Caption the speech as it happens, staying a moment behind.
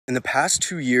In the past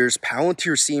 2 years,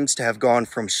 Palantir seems to have gone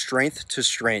from strength to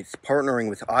strength, partnering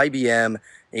with IBM,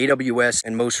 AWS,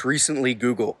 and most recently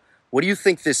Google. What do you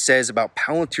think this says about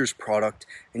Palantir's product,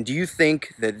 and do you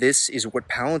think that this is what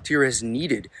Palantir has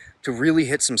needed to really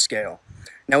hit some scale?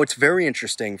 Now, it's very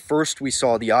interesting. First, we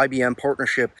saw the IBM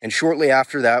partnership, and shortly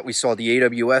after that, we saw the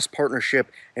AWS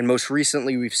partnership, and most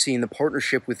recently, we've seen the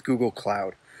partnership with Google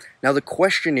Cloud. Now, the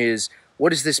question is, what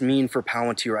does this mean for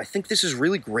Palantir? I think this is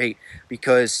really great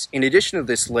because in addition to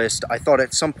this list, I thought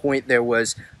at some point there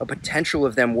was a potential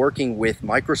of them working with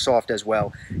Microsoft as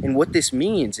well. And what this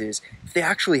means is if they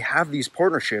actually have these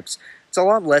partnerships, it's a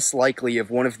lot less likely of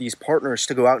one of these partners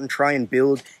to go out and try and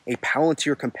build a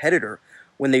Palantir competitor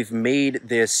when they've made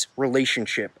this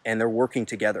relationship and they're working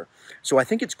together. So I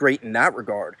think it's great in that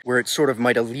regard, where it sort of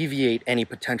might alleviate any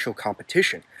potential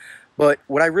competition. But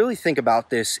what I really think about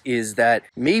this is that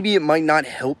maybe it might not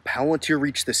help Palantir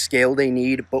reach the scale they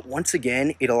need, but once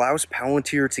again, it allows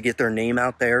Palantir to get their name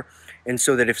out there. And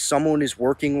so that if someone is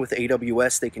working with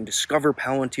AWS, they can discover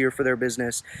Palantir for their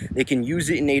business, they can use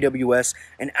it in AWS,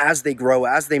 and as they grow,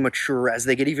 as they mature, as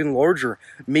they get even larger,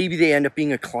 maybe they end up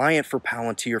being a client for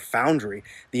Palantir Foundry,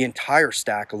 the entire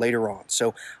stack later on.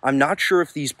 So I'm not sure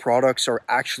if these products are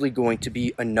actually going to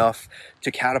be enough to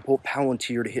catapult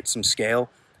Palantir to hit some scale,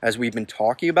 as we've been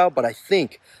talking about, but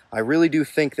I really do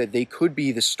think that they could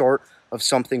be the start of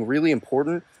something really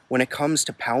important when it comes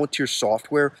to Palantir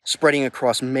software spreading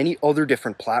across many other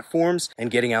different platforms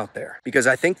and getting out there. Because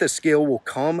I think the scale will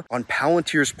come on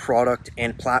Palantir's product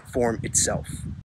and platform itself.